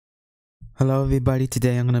Hello everybody,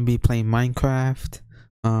 today I'm gonna be playing Minecraft.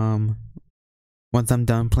 Once I'm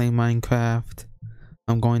done playing Minecraft,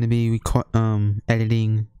 I'm going to be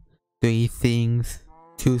editing two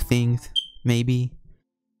things maybe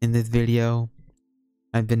in this video.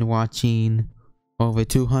 I've been watching over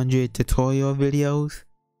 200 tutorial videos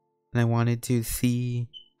and I wanted to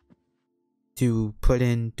put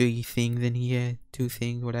in 3 things in here, 2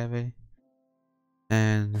 things, whatever.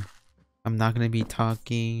 And I'm not gonna be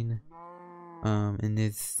talking in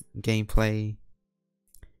this gameplay.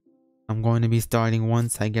 I'm going to be starting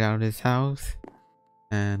once I get out of this house,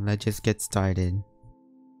 and let's just get started.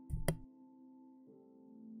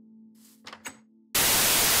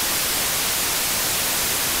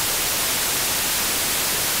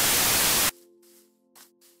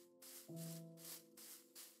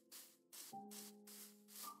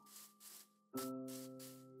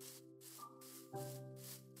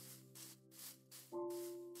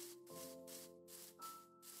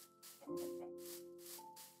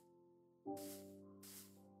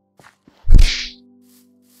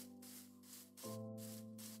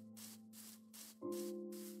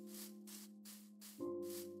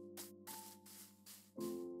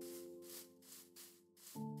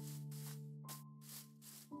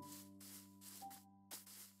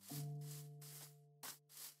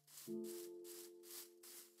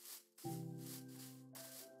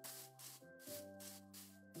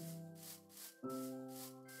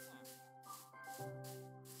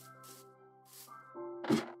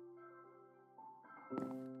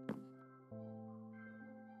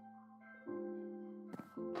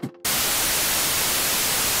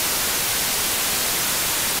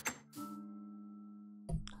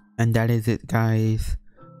 And that is it, guys.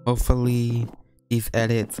 Hopefully these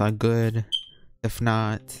edits are good. If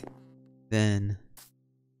not, then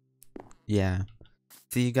yeah.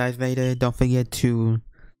 See you guys later. Don't forget to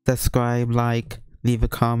subscribe, like, leave a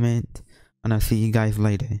comment, and I'll see you guys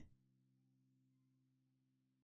later.